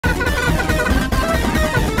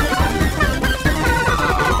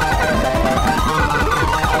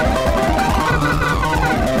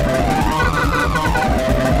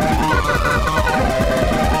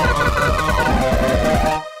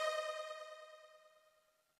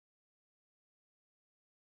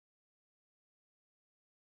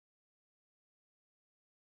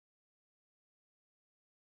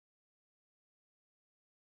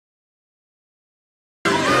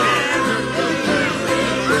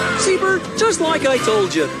See, Bert, just like I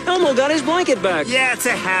told you, Elmo got his blanket back. Yeah, it's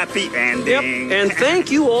a happy ending. Yep, and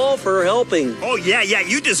thank you all for helping. Oh, yeah,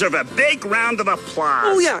 you deserve a big round of applause.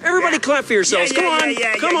 Oh, yeah, everybody clap for yourselves. Come on.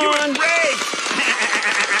 Come you on. were great.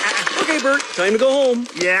 Okay, Bert, time to go home.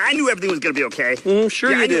 Yeah, I knew everything was going to be okay.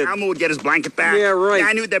 Sure you I knew did. Elmo would get his blanket back. Yeah, right. Yeah,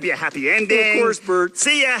 I knew there'd be a happy ending. Of course, Bert.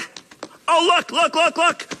 See ya. Oh, look.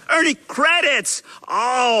 Ernie, credits.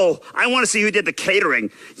 Oh, I want to see who did the catering.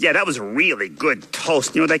 Yeah, that was really good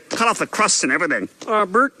toast. You know, they cut off the crusts and everything.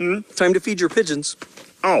 Bert, time to feed your pigeons.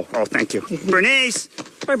 Oh, thank you. Bernice.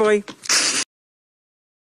 Bye-bye.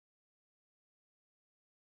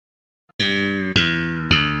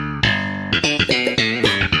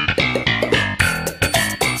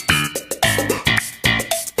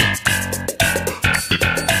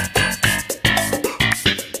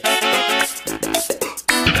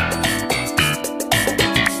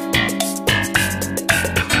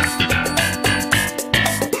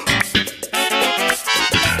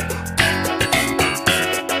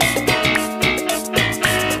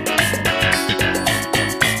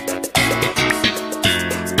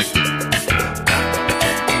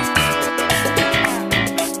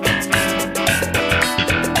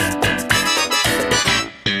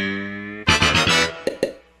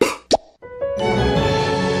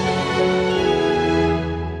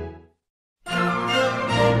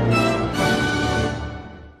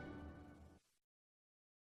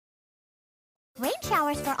 Rain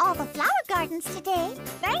showers for all the flower gardens today.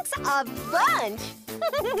 Thanks a bunch.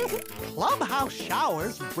 Clubhouse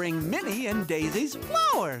showers bring Minnie and Daisy's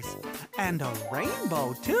flowers. And a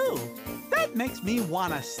rainbow, too. That makes me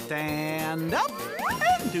want to stand up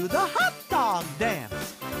and do the hot dog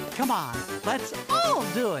dance. Come on, let's all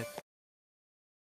do it.